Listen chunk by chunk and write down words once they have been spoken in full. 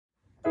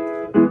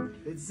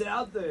It's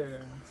out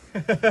there.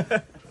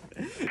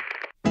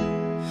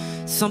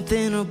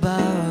 Something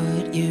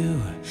about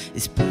you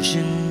is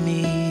pushing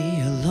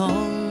me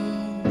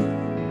along.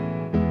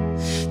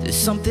 There's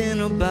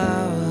something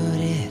about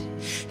it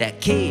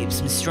that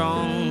keeps me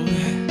strong.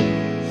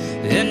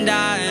 And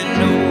I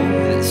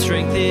know that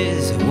strength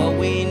is what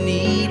we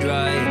need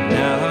right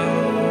now.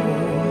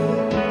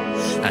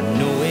 I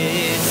know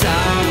it's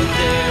out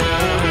there.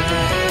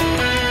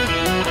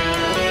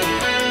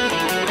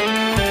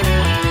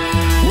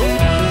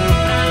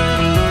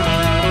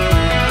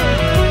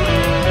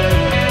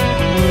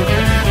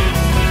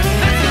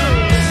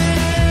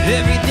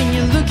 Everything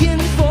you're looking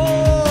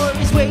for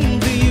is waiting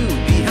for you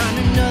behind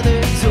another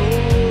door.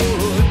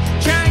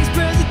 Trying to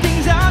express the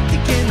things I'm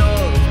thinking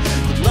of.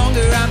 The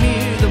longer I'm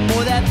here, the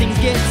more that things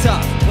get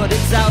tough. But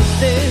it's out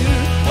there.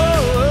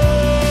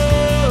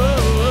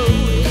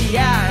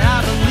 Yeah,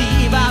 I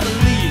believe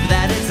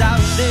that it's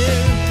out there.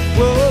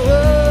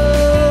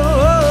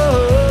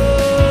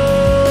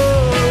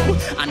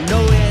 I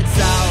know it's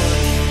out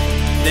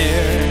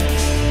there.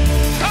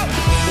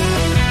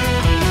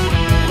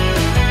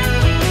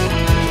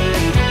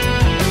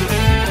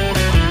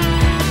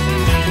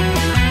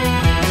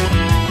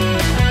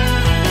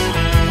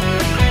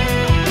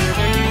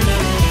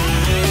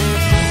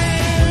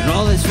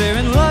 Fair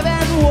in love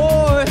and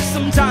war,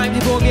 sometimes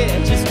you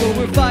forget just what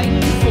we're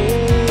fighting for.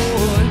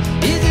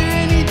 Is there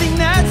anything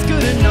that's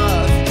good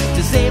enough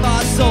to save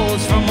our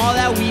souls from all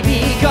that we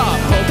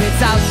become? Hope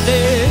it's out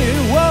there.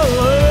 Whoa,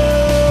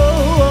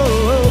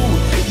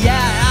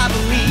 yeah, I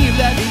believe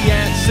that the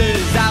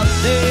answer's out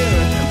there.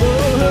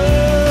 Whoa,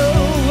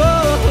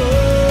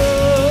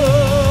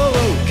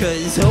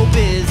 'cause hope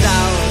is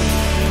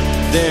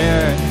out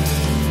there.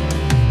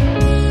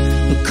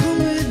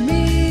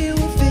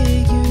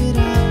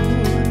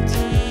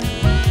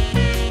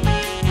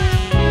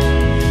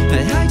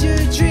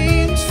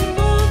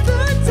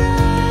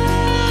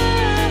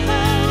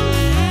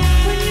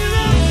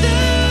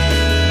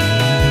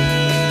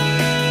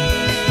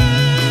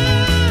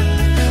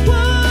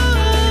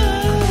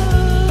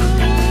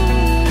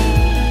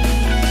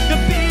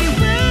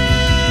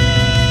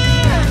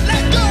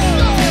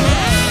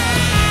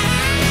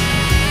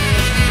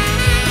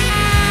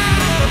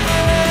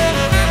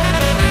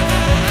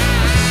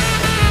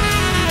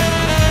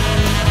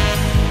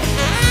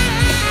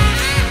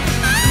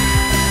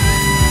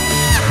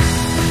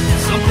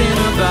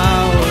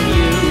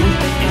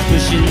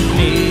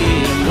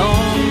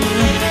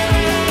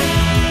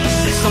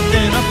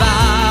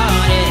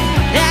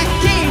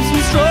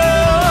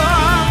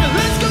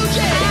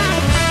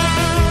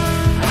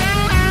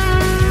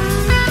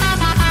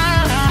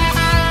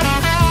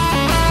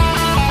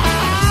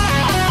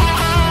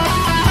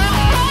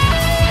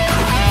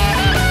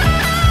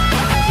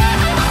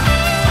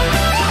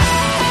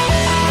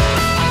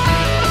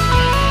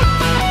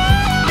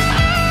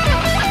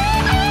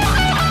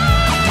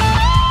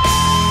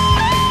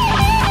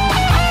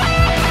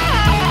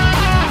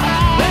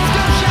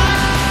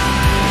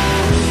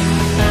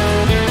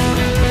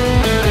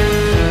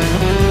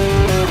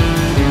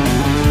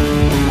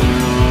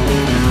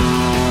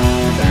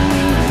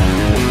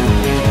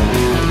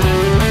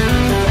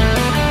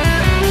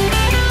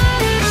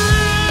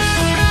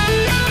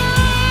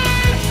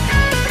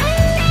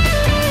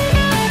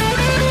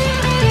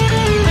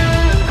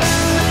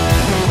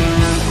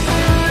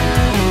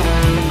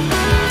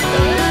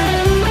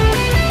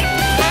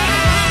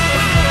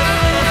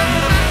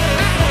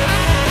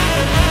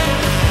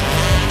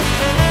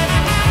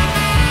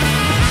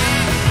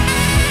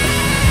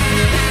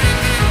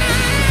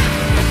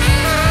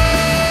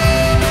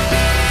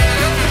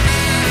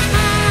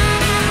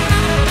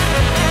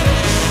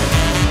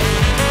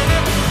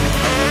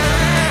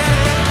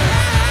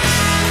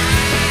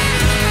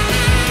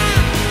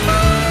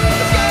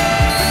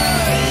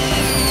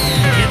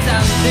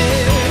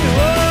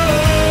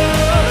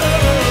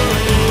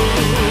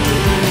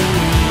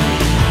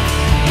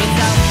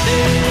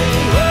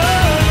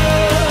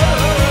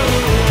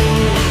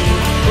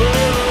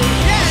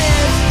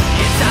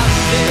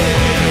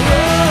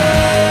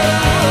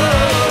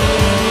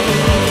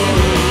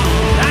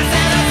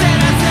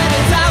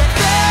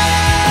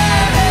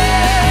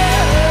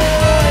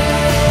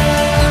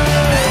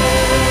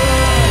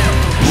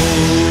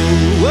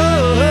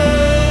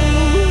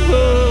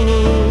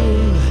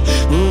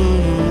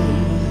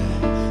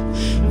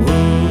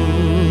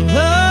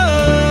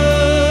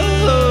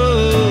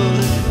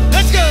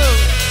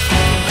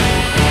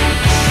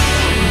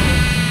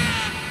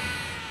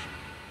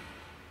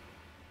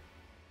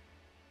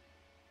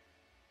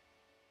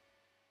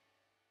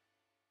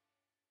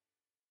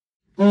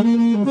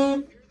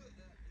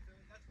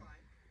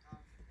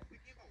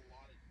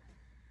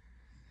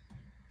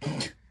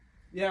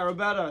 Yeah,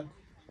 Roberto.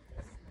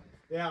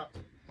 Yeah.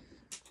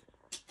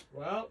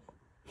 Well.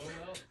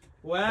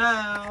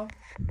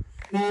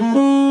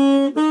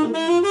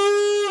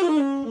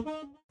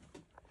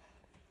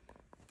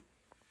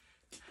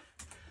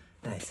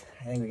 Nice.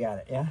 I think we got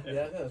it, yeah? Yeah,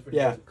 that was pretty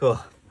good. Cool.